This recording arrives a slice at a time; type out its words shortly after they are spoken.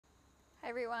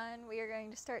everyone, we are going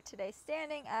to start today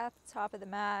standing at the top of the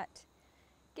mat,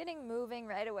 getting moving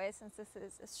right away since this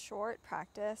is a short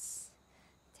practice.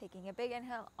 Taking a big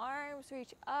inhale, arms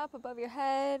reach up above your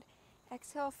head.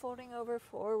 Exhale, folding over,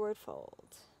 forward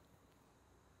fold.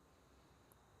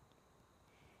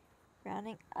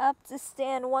 Rounding up to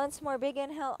stand once more, big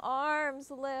inhale, arms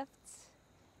lift.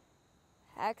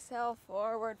 Exhale,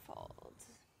 forward fold.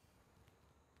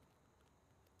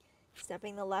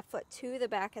 Stepping the left foot to the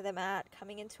back of the mat,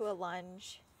 coming into a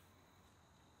lunge.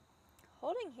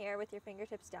 Holding here with your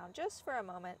fingertips down just for a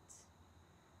moment.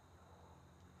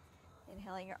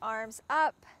 Inhaling your arms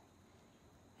up.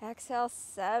 Exhale,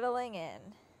 settling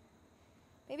in.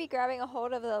 Maybe grabbing a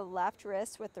hold of the left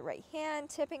wrist with the right hand,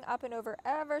 tipping up and over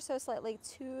ever so slightly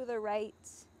to the right.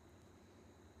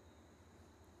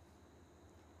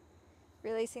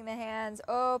 Releasing the hands,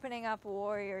 opening up,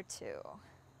 warrior two.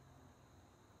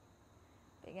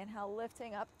 Big inhale,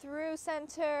 lifting up through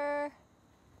center.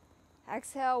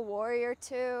 Exhale, warrior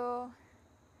two.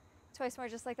 Twice more,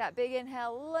 just like that. Big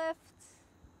inhale, lift.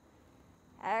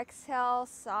 Exhale,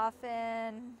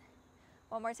 soften.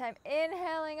 One more time,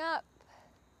 inhaling up.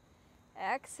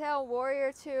 Exhale,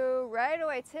 warrior two. Right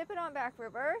away, tip it on back,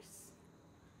 reverse.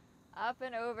 Up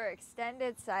and over,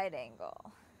 extended side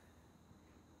angle.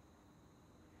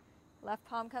 Left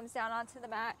palm comes down onto the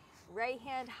mat. Right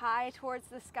hand high towards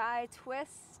the sky,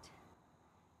 twist.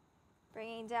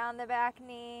 Bringing down the back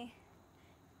knee.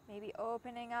 Maybe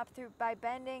opening up through by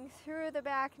bending through the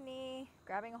back knee,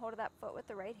 grabbing a hold of that foot with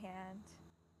the right hand.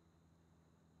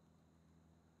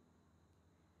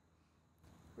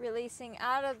 Releasing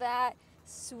out of that,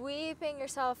 sweeping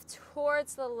yourself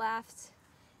towards the left,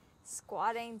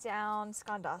 squatting down,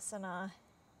 Skandasana.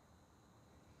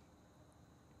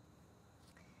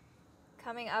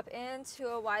 Coming up into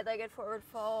a wide-legged forward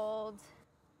fold.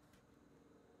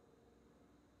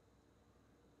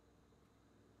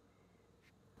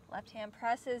 Left hand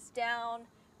presses down,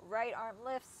 right arm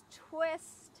lifts,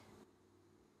 twist.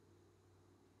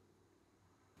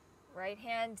 Right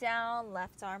hand down,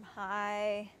 left arm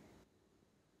high.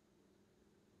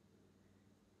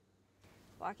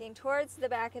 Walking towards the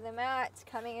back of the mat,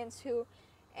 coming into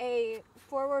a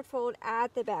forward fold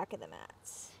at the back of the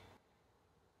mat.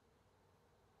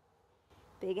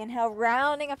 Big inhale,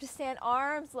 rounding up to stand,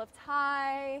 arms lift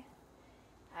high.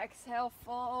 Exhale,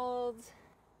 fold.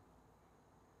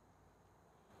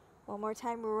 One more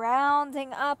time,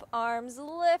 rounding up, arms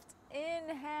lift,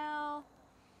 inhale.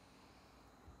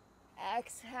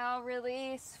 Exhale,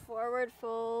 release, forward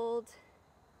fold.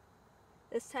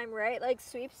 This time, right leg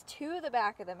sweeps to the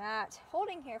back of the mat,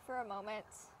 holding here for a moment.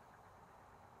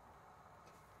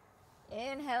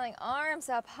 Inhaling, arms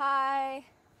up high.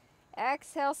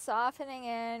 Exhale, softening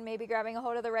in, maybe grabbing a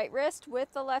hold of the right wrist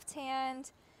with the left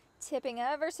hand, tipping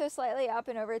ever so slightly up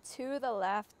and over to the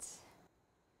left.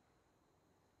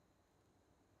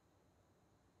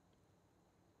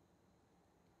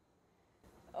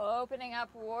 Opening up,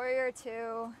 warrior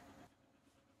two.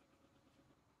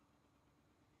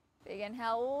 Big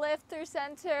inhale, lift through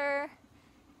center.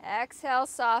 Exhale,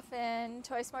 soften.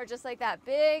 Twice more, just like that.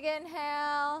 Big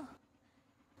inhale.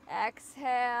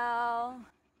 Exhale.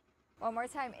 One more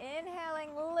time, inhaling,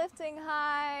 lifting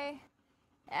high.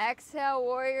 Exhale,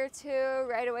 warrior two.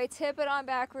 Right away, tip it on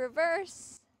back,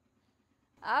 reverse.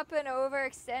 Up and over,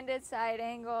 extended side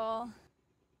angle.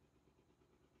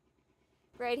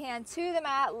 Right hand to the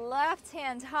mat, left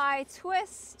hand high,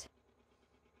 twist.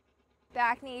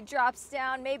 Back knee drops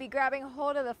down, maybe grabbing a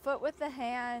hold of the foot with the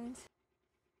hand.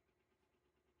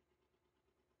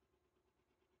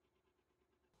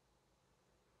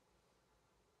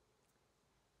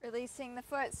 Releasing the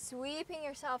foot, sweeping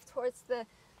yourself towards the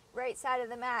right side of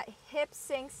the mat. Hip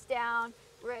sinks down,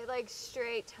 right leg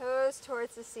straight, toes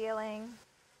towards the ceiling.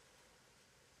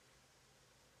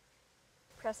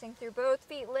 Pressing through both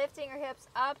feet, lifting your hips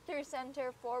up through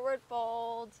center, forward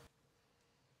fold.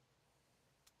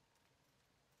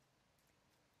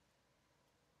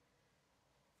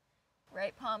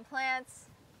 Right palm plants,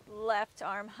 left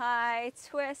arm high,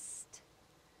 twist.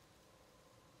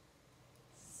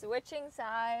 Switching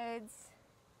sides.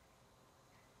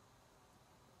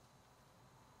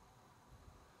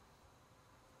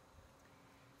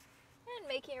 And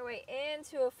making your way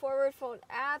into a forward fold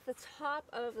at the top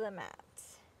of the mat.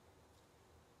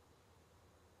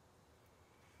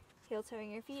 Heel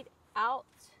toeing your feet out,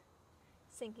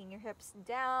 sinking your hips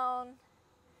down.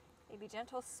 Maybe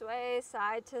gentle sway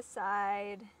side to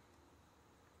side.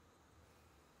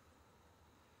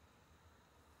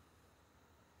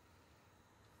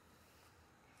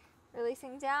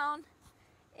 Releasing down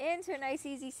into a nice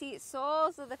easy seat,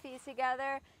 soles of the feet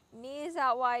together, Knees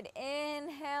out wide,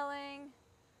 inhaling,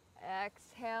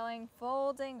 exhaling,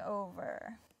 folding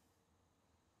over.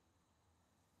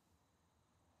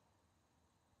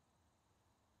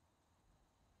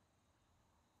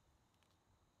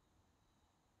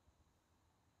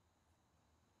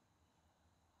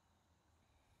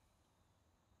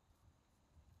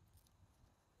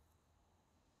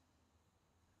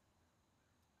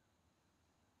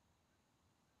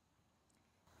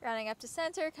 Rounding up to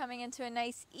center, coming into a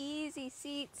nice easy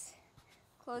seat,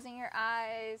 closing your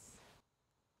eyes.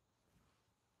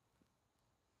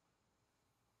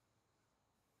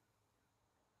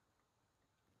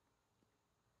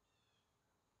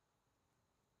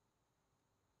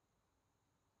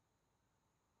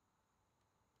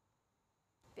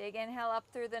 Big inhale up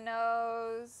through the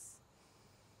nose.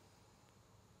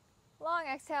 Long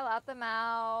exhale out the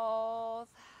mouth.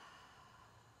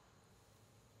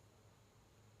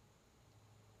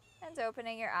 And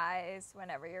opening your eyes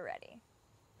whenever you're ready.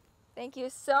 Thank you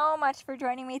so much for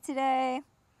joining me today.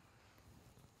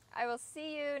 I will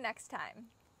see you next time.